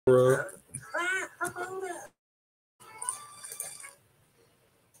Bruh.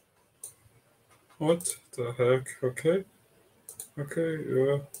 What the heck? Okay. Okay,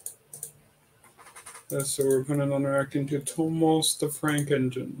 yeah. Yeah, so we're gonna interacting to Tomos the Frank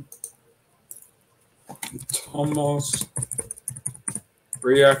Engine. Tomos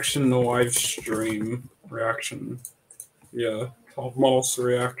reaction live stream. Reaction. Yeah. Tomos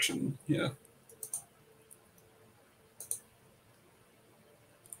reaction. Yeah.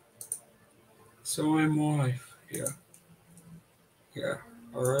 So I'm live. Yeah. Yeah.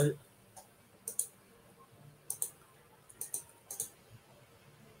 Alright.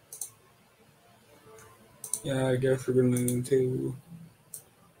 Yeah, I guess we're gonna do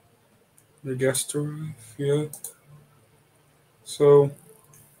the guest arrive. Yeah. So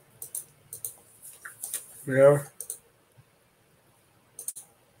yeah.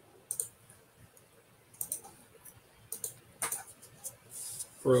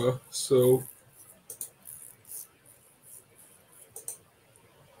 Bruh. So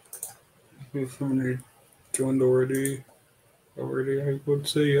if somebody joined already, I would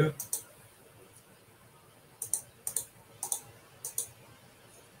say yeah.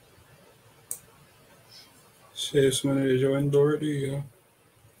 Say somebody joined already, yeah.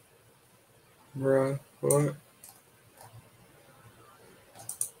 Bruh, what?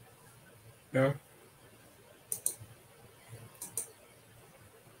 Yeah.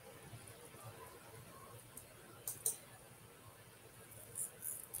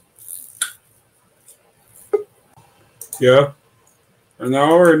 Yeah. And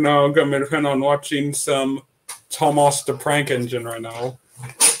now we're gonna depend on watching some Tomos the Prank Engine right now.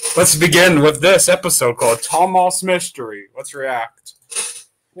 Let's begin with this episode called Tomos Mystery. Let's react.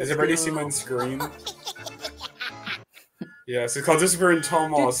 Does everybody see my screen? Yes, it's called Disappearing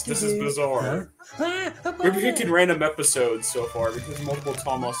Tomos. This is bizarre. We're picking random episodes so far because multiple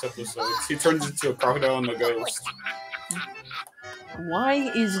Tomos episodes. He turns into a crocodile and a ghost. Why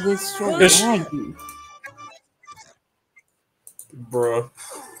is this so laggy? Bruh.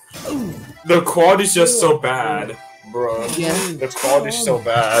 The quality's just so bad, bruh. Yeah. The quality's so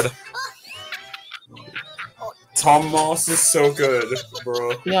bad. Tomos is so good,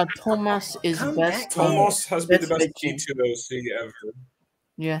 bruh. Yeah, Tomos is best. Tomos has been the best E2OC ever.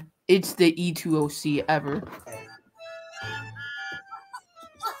 Yeah, it's the E2OC ever.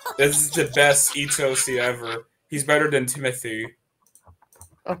 This is the best E2OC ever. He's better than Timothy.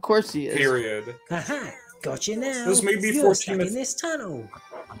 Of course he is. Period. Haha, got you now. This was made before You're stuck Timothy. in this tunnel.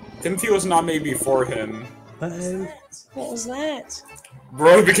 Timothy was not made before him. Uh-oh. What was that?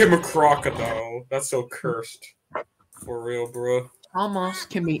 Bro, he became a crocodile. That's so cursed. For real, bro. Tomos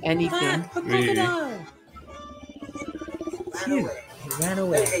can be anything. Ah, a crocodile. Phew, it ran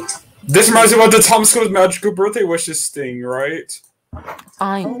away. This reminds me about the Tom Scott's magical birthday wishes thing, right?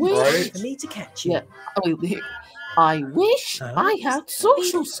 I wish. Right? For me to catch you. Yeah. Oh, wait, I wish I had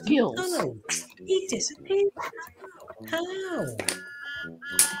social skills. Tunnel. He disappeared. How?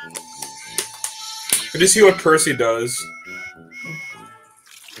 Did you see what Percy does?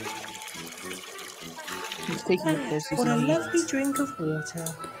 He's taking the piss. What a lovely drink of water.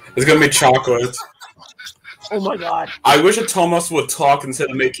 It's gonna be chocolate. Oh my god. I wish a Tomos would talk instead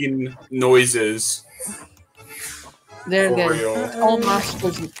of making noises. There For again. real.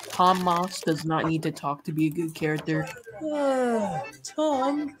 Tomos does not need to talk to be a good character.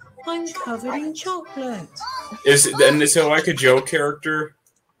 Tom, I'm covered in chocolate. Is it like a Joe character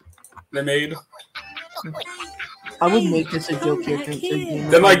they made? I would make this a joke character.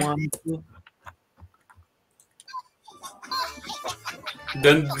 Then, like,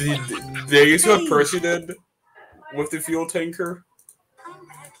 Then they used what Percy did with the fuel tanker.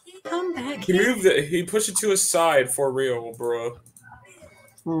 Come back He moved it. He pushed it to his side for real, bro.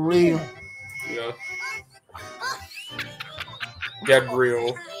 For real. Yeah. Get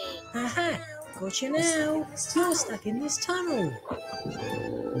real. Aha, got you now. You're stuck in this tunnel.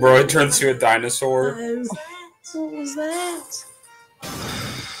 Bro, it turns to a dinosaur. Oh, what was that?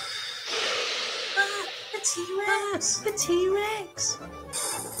 A T-Rex! A T-Rex!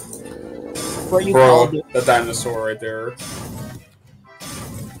 What you Bro, called it? the dinosaur right there.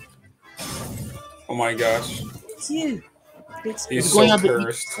 Oh my gosh. It's you. He's going so out to eat.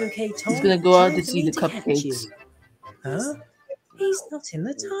 cursed. Okay, Tom. He's gonna go out time to for see me the catch cupcakes. you. Huh? He's not in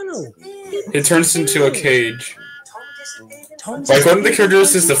the tunnel. It turns into a cage. Tom's Like one of the in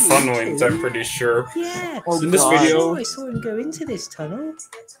characters is the tunnel. Funwings, I'm pretty sure. Yeah. Oh, In this God. video, I saw him go into this tunnel.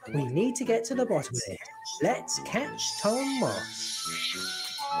 We need to get to the bottom of it. Let's catch Tom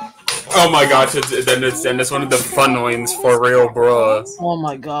Moss. oh my gosh, then it's one of the Funwings for real, bro. Oh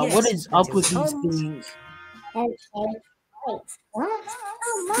my god, Yes, what is up until with these Tom's- things?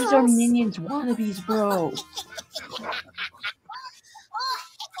 These are Minions wannabes, bro.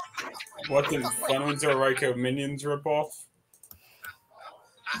 What the Funwins are like a Minions ripoff?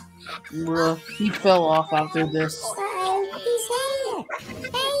 Bruh, he fell off after this.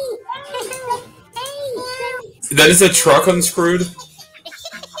 That is a truck unscrewed?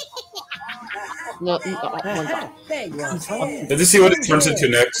 No, oh my god. There you are, Tom. Let's see what it turns into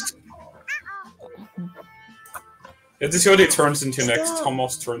next. Let's see what it turns into next.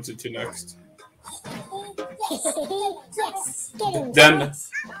 Thomas turns into next. Then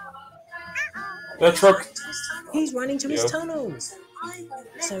that truck. He's running to his tunnels.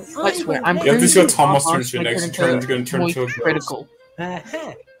 So I swear, I'm You have to see what Thomas Thomas turns into next. He's going to turn into a ghost. critical.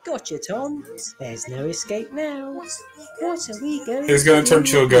 Aha! Gotcha, Tom. There's no escape now. What are we going? He's going to turn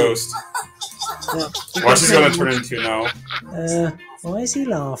into a ghost. No. What's he going to turn into now? Why is he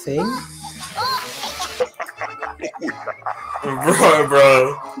laughing?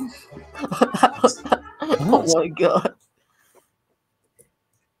 Bro. Oh my god.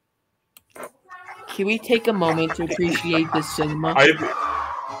 Can we take a moment to appreciate the cinema?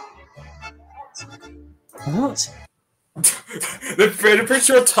 What? The pretty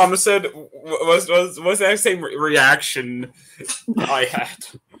sure what Thomas said was the same reaction I had.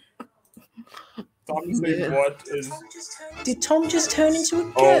 Thomas said, "What is?" Did Tom just turn into a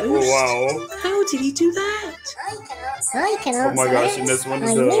ghost? Oh wow! How did he do that? I can answer Oh my gosh! And it. this one I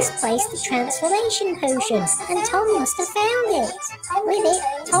is misplaced the transformation potion, and Tom must have found it. With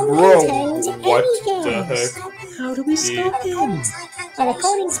it, Tom Bro, can turn into what any the ghost. heck? How do we stop him? But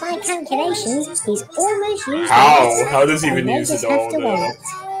according to my calculations, he's almost used How? it. How does he even And they use just it have all to though? wait.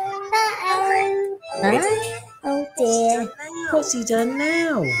 Uh-oh. Huh? Oh dear. What's he done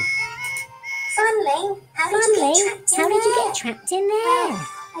now? Funling, how did you get trapped in there?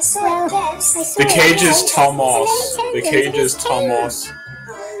 I saw The cage is Thomas. The cage is Thomas.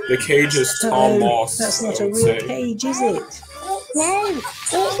 The cage is Thomas. That's I not a would real say. cage, is it? No,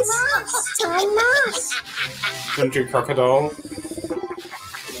 it's Thomas. Country crocodile.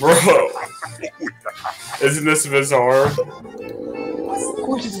 Bro, isn't this bizarre? Of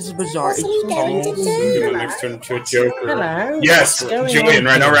course, this is bizarre. What's he going to The do? next turn to a Joker. Hello. Yes, What's going Julian.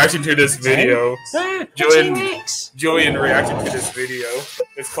 on Right now, here? reacting to this video. Ah, Julian- T-Rex. Julian reacting to this video.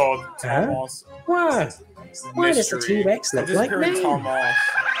 It's called Thomas Whoa. Why does the Mystery. T-Rex I'm look just like hearing me? Thomas.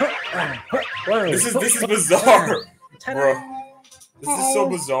 Whoa. This is bizarre, Ta-da. bro. This is so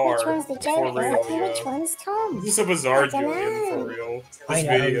Which bizarre. one's the For Joker? real, Which yeah. one's Tom? This is so bizarre, I don't Julian. For know. real. I This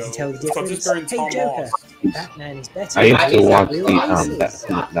know, you video. can tell the It's called difference. Just Hearing Hey, Joker. Thomas. Batman is better. I used to than watch real the faces.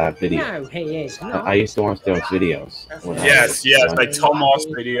 that video. No, he is not. I used to watch those videos. when I Yes, was yes, young. like Thomas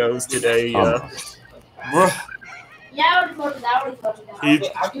videos today. Yeah. Thomas. Bro, he,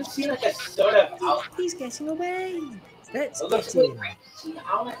 I can see like a sort of out. He's getting away. Let's It get looks like him.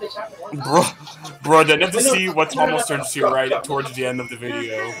 I don't like the chapter one. bro, then you have to see what Thomas turns to right towards the end of the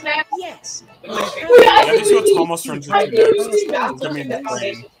video. Yes. You have to see what Thomas turns into next. It's gonna be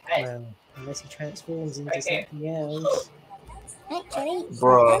insane. Well, unless he transforms into something else. Actually,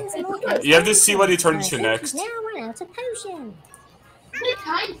 Bruh. there's more ghosts. You have to see what he turns to I next. now run out of potion.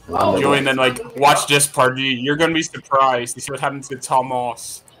 Julian, then like watch this part. You're gonna be surprised to see what happens to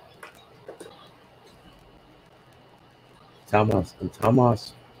Thomas.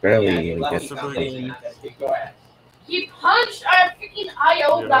 Thomas barely gets He punched our freaking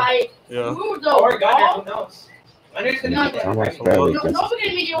IO Yeah. guy. Yeah. Moved Or over. Gunner, who knows? Gunner's gonna be there. Thomas barely No, gets. nobody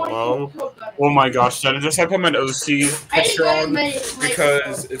gonna be the only Well, one who killed Gunner. Oh my gosh, did I just have him an OC I picture didn't on? my-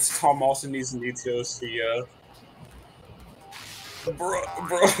 Because it's Thomas and he's needs to OC, yeah. Bro,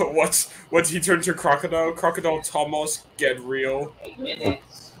 what's he turned to crocodile? Crocodile Thomas, get real. 8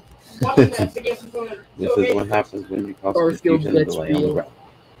 minutes. This is what happens when you cause Garfield confusion and gets delay on the real. road.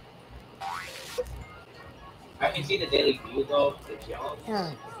 I can see the Daily View though. The yellow.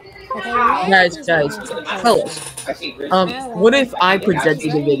 Oh. Guys, tell us. I see Riz. What if I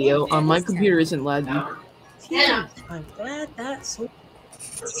presented the video? My computer isn't laggy. Yeah, I'm glad that's all.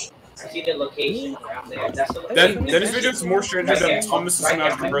 I see the location around there. That's the Then his video is more stranger than Thomas's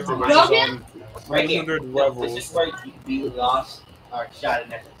Magical Birthday, which is on right here. 100 This levels. is where we lost our shot in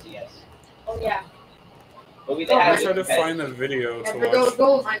SNCS. Oh yeah. But we did I'm have trying to find a video to Never go watch.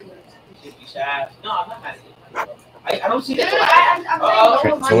 gold mine. should be sad. No, I'm not mad at you. I don't see No, that. no, I'm Uh-oh.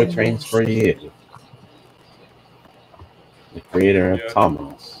 saying gold So it mine. trains for you. The creator of Yeah.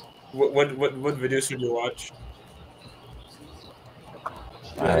 Thomas. What video should you watch?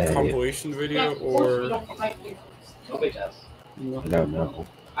 A I compilation video Yeah, of course we or don't like it. Nobody does. don't know.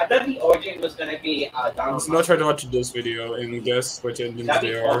 I thought the origin was gonna be Donald. so now try to watch this video and guess which engines That'd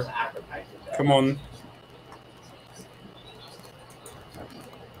they be false are. advertising. Come on.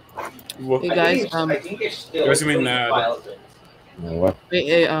 Well, Hey guys, I think it's still. What's you mean, No, what?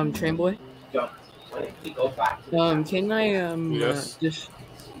 hey, train boy. Can I Yes. just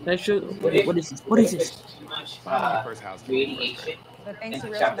that should what is this? What is this? Radiation. But thanks to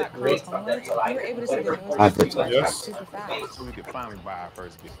And Real chapter that three, cost homework, so like, we were able to see the whatever. newest Advertising. Yes. super fast. So we could finally buy our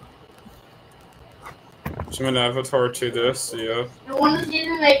first gift. So I'm an avatar to this, yeah. The one that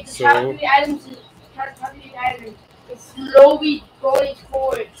didn't like the So- top three items is it's slowly going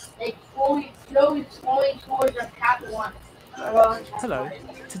towards, like slowly going towards the top one. Hello.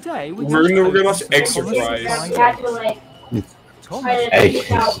 Today We're gonna watch Exercise. Egg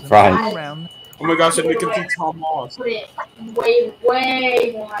fries. Around. Oh my gosh, I think it's Tom Moss. Put it way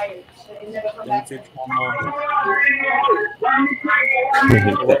more higher. So it never come back. It's Tom Moss.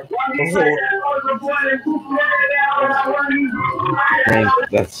 Frank,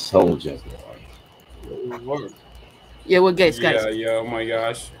 that's soldier. Yeah, well, guys. Yeah, oh my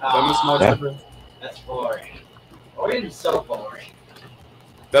gosh. That was Ah, not different. That's boring. Oregon's so boring.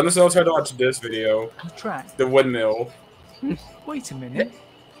 Then let's all try to watch this video. The track. The windmill. Wait a minute.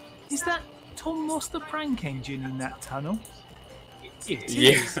 Is that Tom Moss the prank engine in that tunnel? It is.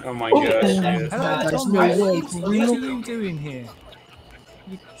 Yeah, oh my gosh, yes. Hello, There's Tom no Moss. way it's What real. are you doing here?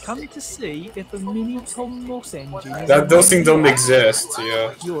 You come to see if a mini Tom Moss engine is Those things don't available. exist,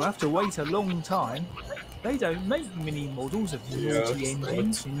 yeah. You'll have to wait a long time. They don't make mini models of naughty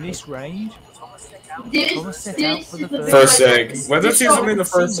engines in this range. Thomas set out for the First egg. When does he mean the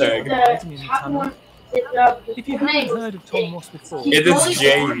first egg? Item in the tunnel. If you haven't heard of Tom Moss before, It is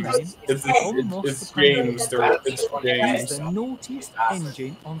James. It's Tom Moss James. the prank It's He's James. the naughtiest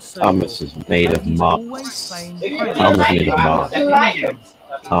engine on Thomas surface. is made of He's moss. always playing Thomas is made of moss.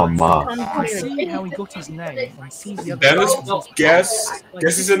 Tom Moss. You can see how he got his name and see the other Dennis, engines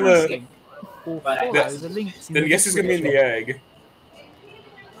guess is in the. or follow the links in Then the guess is gonna be in the egg.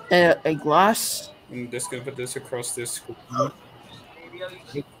 A glass I'm just gonna put this across this screen.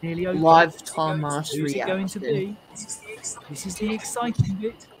 It's nearly open. live Thomas Who's it going to reaction. be? This is the exciting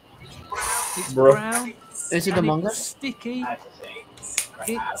bit. It's Bro. brown. Is it and Among it's Us? sticky. It's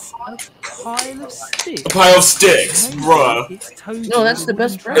a pile of sticks. A pile of sticks, Maybe bruh. It's Toby No, that's the with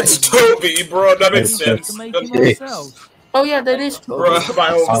best his friend. It's Toby, bro. That makes It's sense. to make That's- him ourselves. Oh yeah, that is true. Bruh, a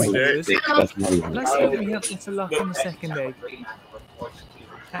pile of Pile of sticks. sticks, that's not even Let's hope we have better luck on the second egg.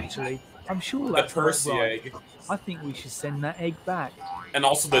 Actually, I'm sure The that's not Percy right. egg. I think we should send that egg back. And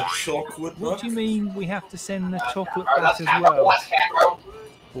also the chocolate What book. do you mean we have to send the chocolate back as well?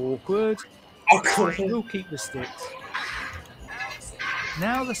 Awkward. We'll keep the sticks.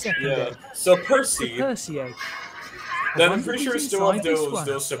 Now the second Yeah. egg. So The Percy. Percy egg. Then I'm pretty sure I still have Inside this one.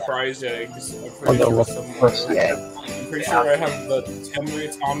 those surprise eggs. I'm Oh, pretty no, sure what's the somewhere. first egg? I'm pretty sure I have the Henry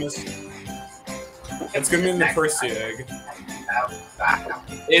Thomas. It's gonna be in the Percy egg.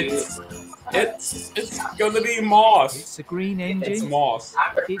 It's gonna be Moss. It's a green It's engine. Moss.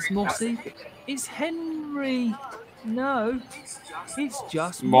 It's Mossy. It's Henry. No, it's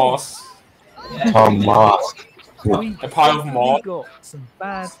just Moss. Tom Moss. We A pile of definitely moss. got some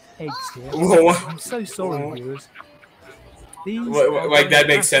bad eggs here. Whoa. I'm so sorry, viewers. These Like are that going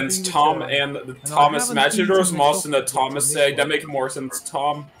makes to have to sense. be Tom returned. and the I Thomas haven't Matador's eaten the Moss and the chocolate Thomas on this egg. That one. make more sense.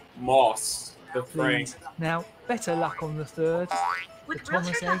 Tom Moss, the prank. Please. Now, better luck on the third. The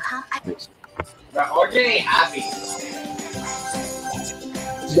Thomas egg. Organ ain't happy.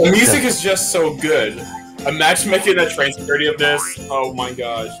 The music is just so good. Imagine making a train parody of this. Oh my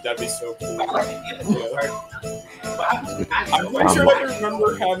gosh, that'd be so cool. Yeah. I'm pretty sure I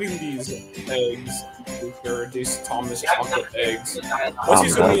remember having these eggs. These Thomas chocolate eggs. What's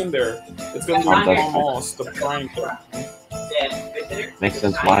he gonna be in there? It's gonna be Tom Moss, the prank. Makes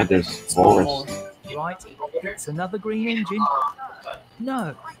sense why there's forest. Right, it's another green engine.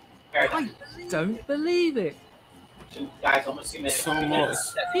 No, I don't believe it. Tom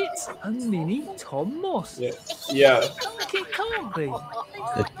Moss. It's a mini Tom Moss. Yeah. Yeah. It can't be.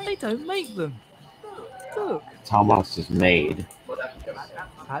 They don't make them. Look, Tom Moss is made.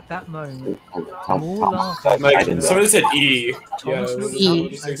 at that moment, Tom more Moss laughter. Like hide in somebody the said E. Thomas Yeah. looked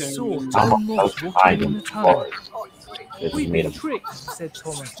E. up and saw Tom Tom Moss Moss walking hide in in the the tunnel. forest. It's We've made been of tricked, said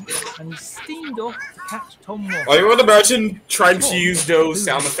Thomas, and he steamed off to catch Tom Moss. I would imagine trying to use those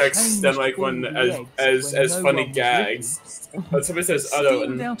sound effects then like when as funny gags. But somebody says Steamed other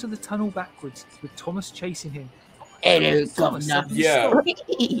and down to the tunnel backwards with Thomas chasing him. Hello, Thomas Governor. suddenly Yeah.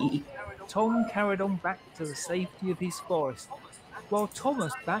 stopped. Tom carried on back to the safety of his forest, while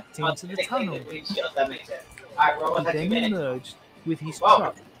Thomas backed into the tunnel. He then emerged with his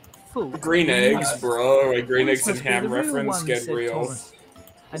truck full of green eggs, bro. Like green These eggs and must be ham the real reference ones, get said real. Thomas.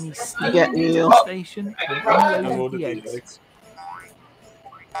 And he steamed Get into real. the station and I unloaded loaded the the eggs. eggs.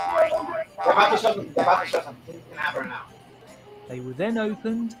 about to shut them. They're about to shut them. It's gonna happen now. They were then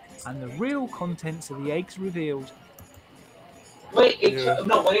opened, and the real contents of the eggs revealed. Wait, Yeah.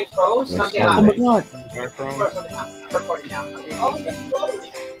 no, when it froze, something Oh my happened. god. Background. I'm recording now. Okay. Oh, it's froze.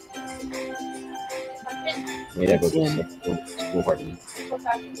 Yeah, go to school party.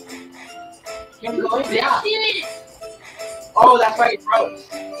 Keep going? Yeah. Oh, that's why it froze.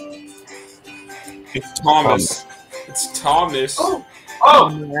 It's Thomas. It's Thomas, Oh! Oh!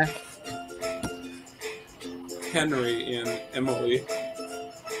 Yeah. Henry, and Emily.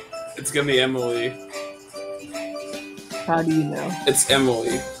 It's gonna be Emily. How do you know? It's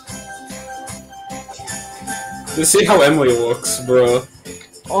Emily. Just see how Emily looks, bro.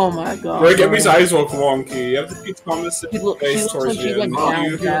 Oh my god. Bro, Emmy's eyes look wonky. You have to see Thomas' She look- face she looks towards like she you. went and down he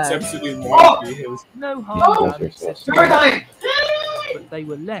looks bad. absolutely wonky. His No harm done, said You're dying! but they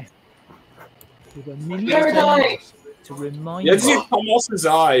were left with a mini You're dying! to remind You have to see them Thomas's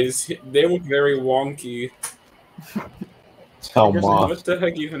eyes. They look very wonky. Tell Doesn't- Mom. What the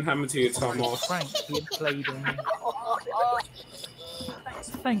heck even happened to you, of Thomas? the prank he had played on them.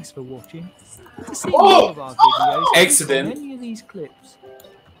 Thanks for watching. To see more of our videos, click on Accident. any of these clips.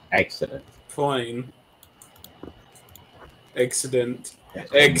 Accident. Plane. Accident.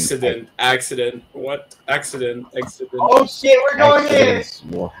 Accident. What? Accident. Oh shit, we're going in! Accidents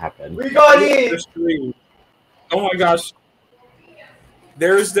will happen. We got in! The stream. Oh my gosh.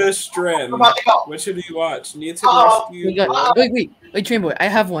 There's the stream. We're about to go! What should you watch? Need to Oh, rescue. We got, wait, Train Boy, I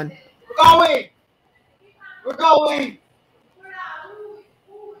have one. We're going! We're going!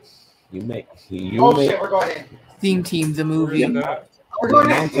 You make. Oh shit, we're going in! Theme Team, the movie. We're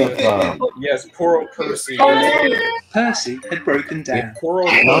going in! amount of Yes, poor old Percy. Going in! Percy had broken down. Poor old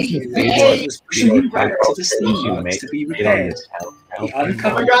amount Percy. of Victor was pushing him back to the steam you works make to be it on repaired. this house. He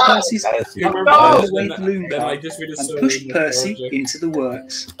uncovered Oh my God. Percy's That is You remember No! this? away Then- balloon then I car just read a and story pushed in the Percy project. into the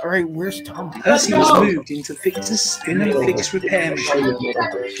works. Alright, where's Tom? Percy go! was moved into Victor's spin and fix repair machine.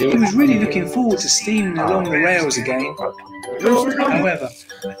 He was really looking forward to steaming along the rails again. However,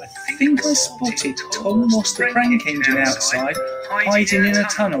 I think I spotted Tom Moss the crank engine outside, hiding in a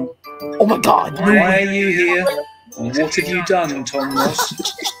tunnel. Oh my god. Why are you here? And what have you done, Tom Moss?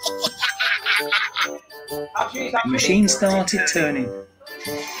 The machine started turning.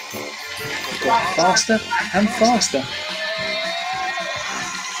 It got faster and faster.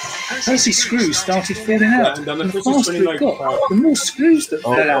 Percy's screws started falling out. And then The the Percy's faster turning it like got, crap. the more screws that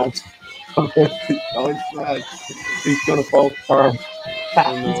Oh, fell out. Oh, it's not. He's gonna fall apart.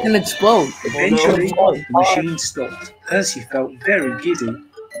 Oh, It's no. gonna explode. Eventually, the machine stopped. Percy felt very giddy.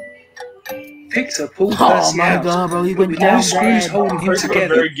 Victor pulled Oh Percy my out, god, bro, he but went with no down screws bad. holding him Percy got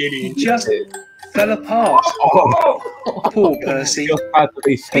together, very he giddy. just fell apart. Poor Percy. Just had to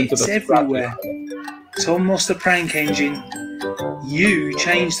be sent to Bits the everywhere. Tom Moss the prank engine. You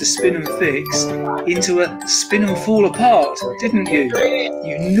changed the spin and fix into a spin and fall apart, didn't you?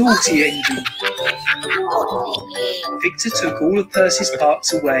 You naughty engine. Victor took all of Percy's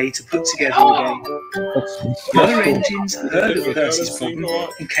parts away to put together again. The other engines heard of Percy's problem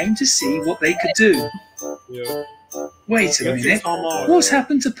and came to see what they could do. Yeah. Wait a Get your minute. Tom on. What's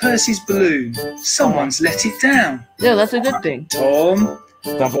happened to Percy's balloon? Someone's let it down. Yeah, that's a good thing. Tom,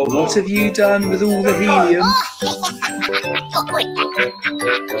 what have you done with all the helium?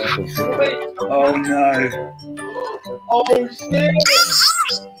 Oh no. Oh shit!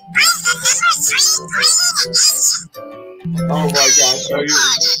 Oh my gosh. Oh, you...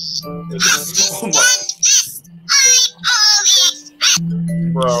 oh my...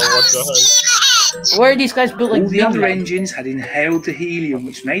 Bro, what the heck? Why are these guys built like All the other Zodiac? engines had inhaled the helium,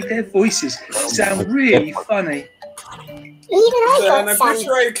 which made their voices sound really funny. Even I And I'm thought pretty some.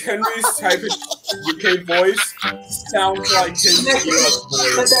 sure like Henry's type of UK voice sounds like his US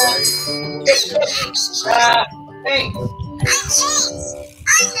voice. Thanks!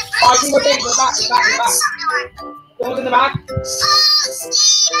 Oh, I think we're back, we're back. Those in the back.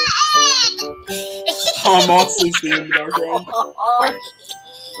 Tom Moss is in the background.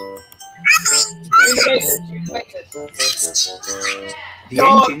 The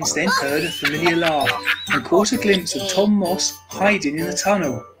engines then heard a familiar laugh and caught a glimpse of Tom Moss hiding in the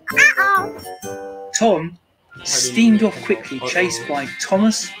tunnel. Tom steamed off quickly, chased by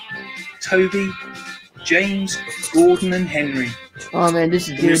Thomas, Toby, James, Gordon, and Henry. Oh man, this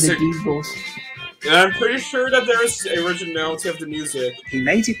is David Music. Diesels. And I'm pretty sure that there's originality of the music. He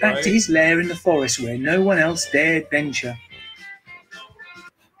made it back to his lair in the forest where no one else dared venture.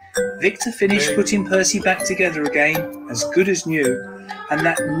 Victor finished putting Percy back together again, as good as new, and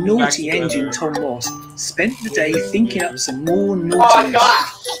that naughty together. engine Tom Moss spent the day thinking up some more Oh naughtiness.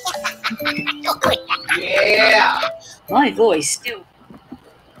 god! Yeah! My voice still.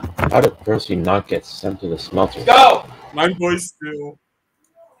 How did Percy not get sent to the smelter? Go! My voice too.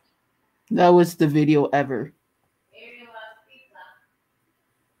 That was the video ever.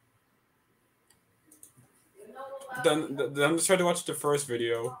 Then let's try to watch the first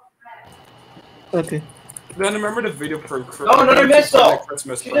video. Okay. Then remember the video for No, another missile!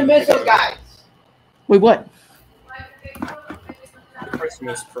 Christmas Shoot the missile, guys! Wait, what? The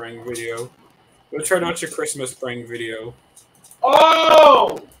Christmas prank video. Let's try to watch a Christmas prank video.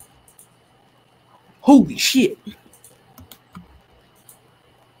 Oh! Holy shit!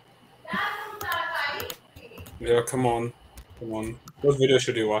 Yeah, come on. What video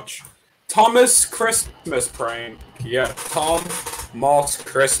should you watch? Thomas Christmas prank. Yeah, Tom Moss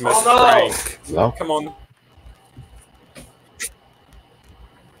Christmas prank. No. Come on.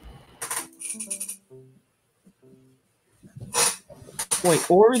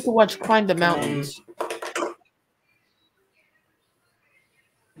 Wait, or we can watch Climb the Mountains.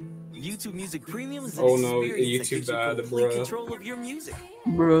 YouTube Music Premium is an Oh no, experience YouTube that bad, gives you complete bruh. control of your music.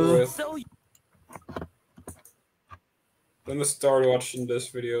 Bruh. So Then let's start watching this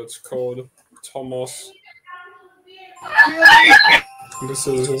video. It's called Thomas. This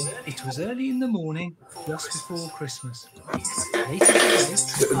is It was early in the morning, just before Christmas. Later today,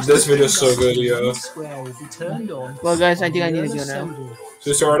 this video is so good, yeah. the square will be turned on. Well, guys, I think I by need to the go now. Sodor.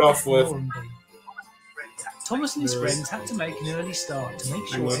 So start off with Warrenby. Thomas and his friends had to make an early start to make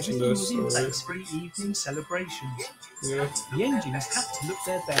sure watching everything this, was in alright. place for the evening celebrations. yeah, The engines had to look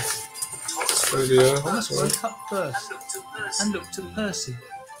their best. video. Thomas woke up first and looked at Percy.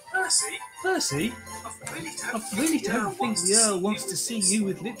 Percy? I really don't think the Earl wants to see you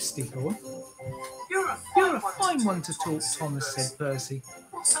with lipstick on. You're a fine one to talk, Thomas, said Percy.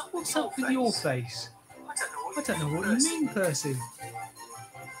 What's up with your face? I don't know what you mean, Percy.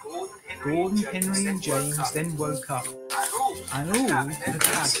 Gordon, Henry and James then woke up. And all had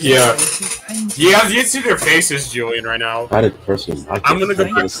had Yeah. their faces painted. Yeah, you see their faces, Julian, right now. How did Percy not I'm gonna get go sent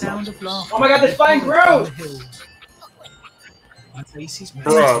to the Faint sound smelter? of laughter. Oh my god, this flying on crew! the hills. And faces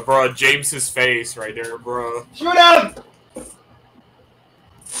Bruh, James's face right there, bruh. Shoot him!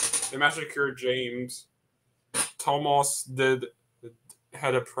 They massacred James. Thomas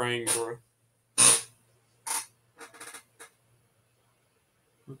had a prank, bruh.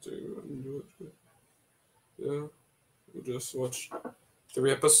 Yeah, we'll just watch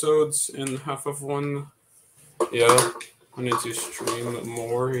 3 episodes in half of one. Yeah, I need to stream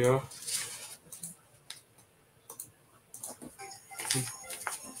more, yeah.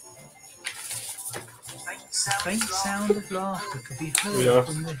 faint sound of laughter could be heard Yeah.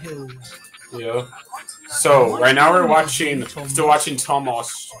 from the hills. Yeah. So, right now we're still watching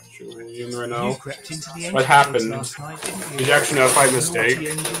Thomas. Julian right You now. crept into the What engine happened? last night, didn't you? Did you actually notify Naughty mistake?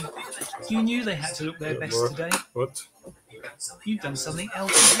 engine. You knew they had to look their best bro. today. What? You've done something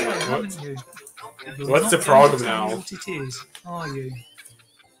else as well, haven't you? You're What's not the going problem to tell me now? What it is, are you?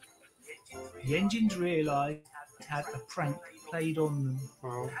 The engines realised it had a prank played on them.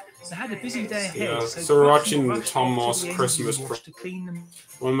 Wow. They had a busy day ahead, Yeah, so so we're Percy watching rushed Tom off to Moss the engine Christmas wash prank. to clean them.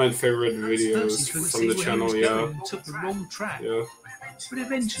 One of my favorite Percy videos couldn't from see the where he channel, was yeah. going and took the wrong track, Yeah. but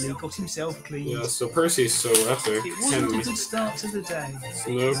eventually got himself cleaned. Yeah, so Percy's so epic. It wasn't a And good start to the day.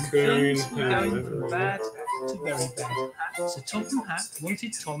 Snow And Cone things were going from and bad to very bad. So Topham Hatt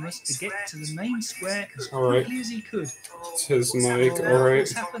wanted Thomas to get to the main square as Alright. quickly as he could. it's his mic, What's alright.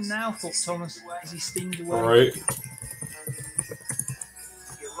 happened now, thought Thomas as he steamed away. Alright.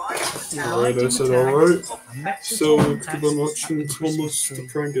 He Alright, arrived I in said the town alright. and met the So, Topham keep Hatt on at watching the Christmas Thomas the tree.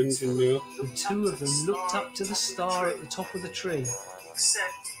 Prank Engine, yeah. The two of them looked up to the star at the top of the tree.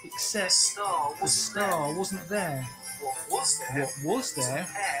 Except the star wasn't there. What was there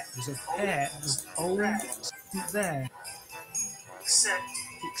was a pair of old wasn't there. Except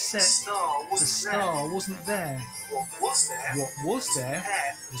the star wasn't there. What was there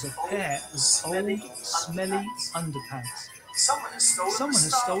was a pair of old, smelly underpants. Someone has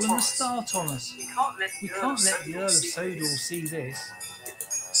stolen the star, Thomas. We can't let the Earl of Sodor see this.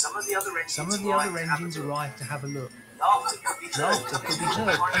 Some of the other engines arrived to have a look. Laughter could be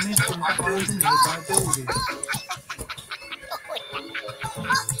heard coming from behind the nearby buildings.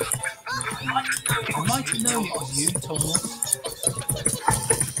 I might have known it was you, Thomas.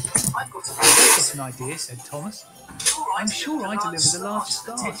 I've got an idea, said Thomas. I'm sure I delivered a large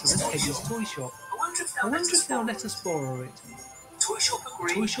star to the Teddy's toy shop. I wonder if they'll let us borrow it. The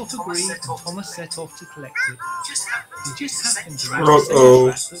toy shop agreed and Thomas set off to collect it. He just happened to notice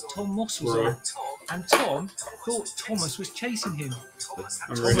the track that Tom Moss was on, and Tom thought Thomas was chasing him. But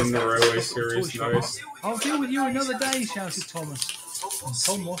I'm Thomas reading the had to Railway stop the toy series, shop. nice. I'll deal with you another day, shouted Thomas. And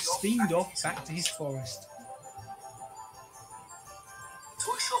Tom Moss steamed off back to his forest.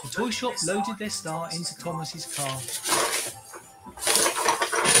 The toy shop loaded their star into Thomas's car.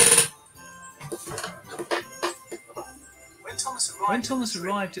 When Thomas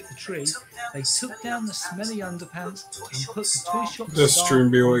arrived at the tree, they took down the smelly underpants and put the toy shop This star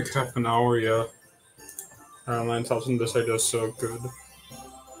stream be on like top. half an hour, yeah. 9,000, this idea is so good.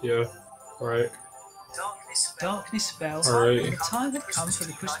 Yeah, right. Darkness fell, Alright. and the time had come for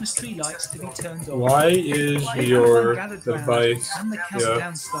the Christmas tree lights to be turned on. Why is Everyone your gathered round, device? and the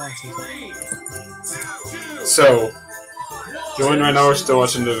countdown started. So, join right now, we're still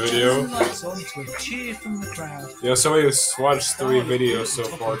watching the video. Lights on to a cheer from the crowd. Yeah, so we've watched 3 videos so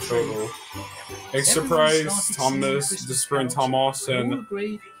far total. Egg Surprise, Thomas, The Spring Thomas, All and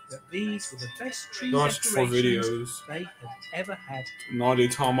agreed that these were the best tree watched 4 decorations videos. they had ever had. Naughty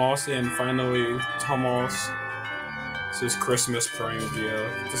Thomas, and finally Thomas. This is Christmas prank, yeah.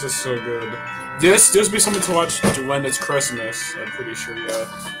 This is so good. This be something to watch when it's Christmas, I'm pretty sure, yeah.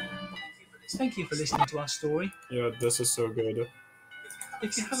 Thank you for listening to our story. Yeah, this is so good.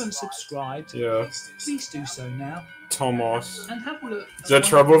 If you haven't subscribed, Yeah. please do so now. Thomas. And have a look. at The one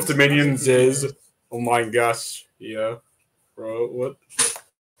trouble with of the minions is... Oh my gosh. Yeah. Bro, what?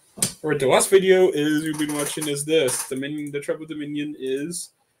 Alright, the last video is we've been watching is this. The trouble with the minion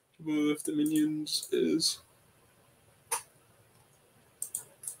is... Trouble with the minions is...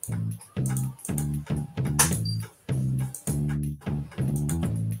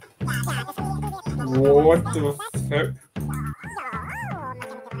 What the fuck?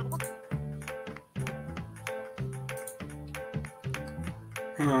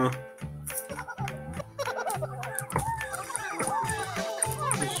 Huh.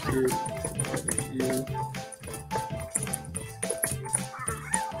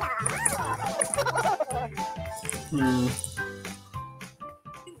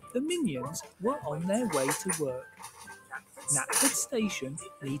 The minions were on their way to work. Knapford Station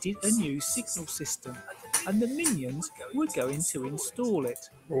needed a new signal system, and the minions were going to install it.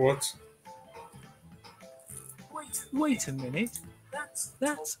 What? Wait a minute.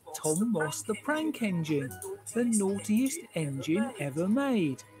 That's Tom Moss the prank engine, the naughtiest engine ever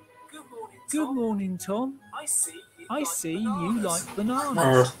made. Good morning, Tom. I see you like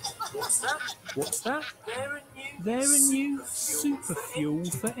bananas. What's that? They're a new super fuel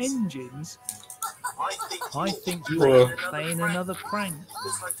for engines. I think you're playing another prank,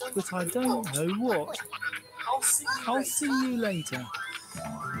 but I don't know what. I'll see you later.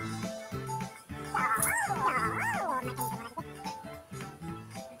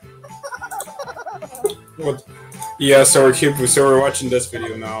 What? Yeah, so we're watching this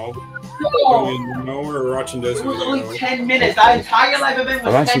video now. No, we're watching this It was only video. 10 minutes. That entire live event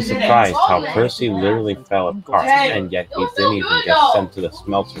was I'm 10 actually minutes. surprised how Percy literally fell apart, and yet he didn't even get sent to the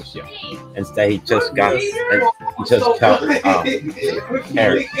smelters yet. Instead, he just got, he just got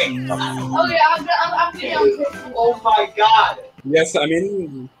Harry. Oh my god. Yes, I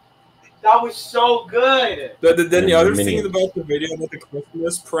mean, That was so good. then the other thing Minions. about the video, about the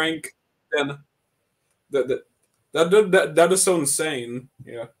Christmas prank, then that is so insane.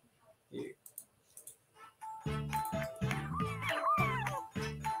 Yeah.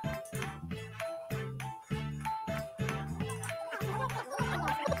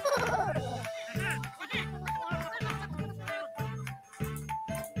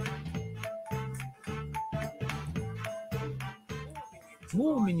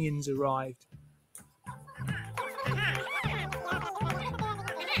 More minions arrived.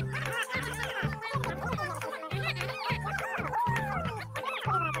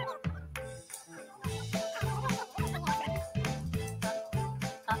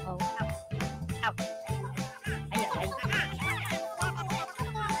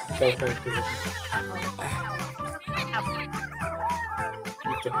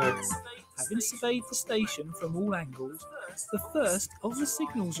 What the heck? Having surveyed the station from all angles, the first of the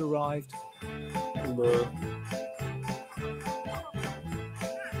signals arrived. Bro.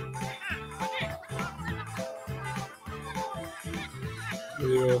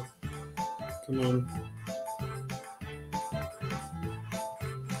 Yeah. Come on.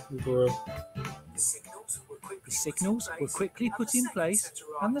 Bro. The signals were quickly put in place,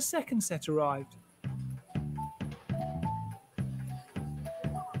 and the second set arrived.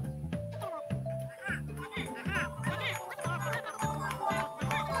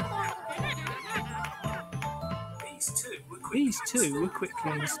 These two were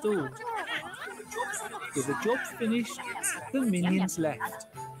quickly installed. With the job finished, the minions left.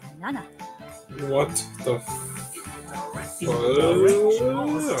 What the In the direction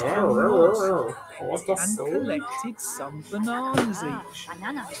of Tom Moss, What the and fuck? collected some bananas each.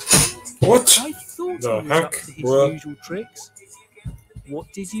 What? I thought The he was up heck, to his bruh? usual tricks.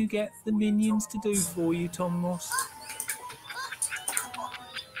 What did you get the minions to do for you, Tom Moss?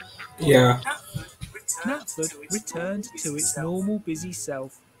 Yeah. Knapford returned to its normal busy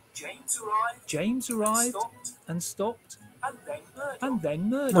self. James arrived and stopped and then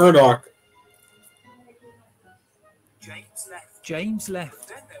Murdoch. Murdoch. James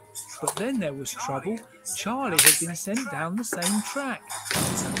left. But then there was trouble. Charlie had been sent down the same track.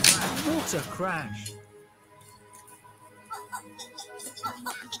 What a crash!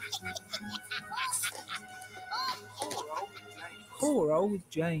 Poor old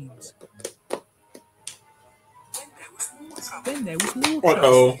James. Then there was more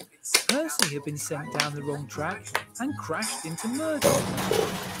trouble. Percy had been sent down the wrong track and crashed into Murdoch.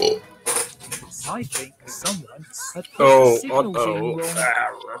 I think someone had put the signals in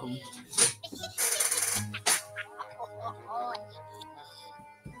wrong.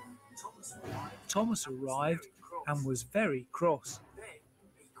 Thomas arrived and was very cross.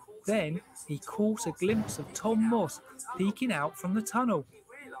 Then he caught a glimpse of Tom Moss peeking out from the tunnel.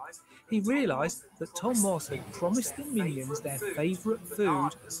 He realised that Tom Moss had promised the minions their favourite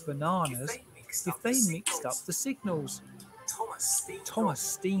food, bananas, if they mixed up the signals. Thomas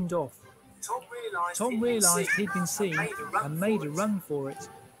steamed off. Tom realised he'd been seen and made a run for it.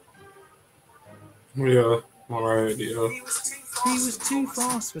 Yeah, alright, yeah. He was too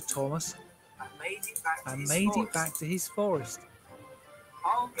fast for Thomas and made it back to his forest.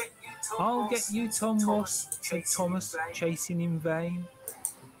 I'll get you, Tom Moss, said Thomas, chasing in vain.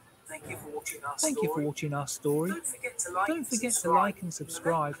 Thank you for watching our story. Don't forget to like and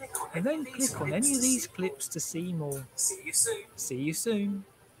subscribe, and then click on any of these clips to see more. See you soon.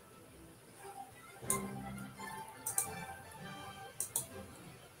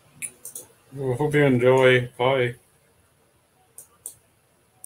 Well, hope you enjoy. Bye.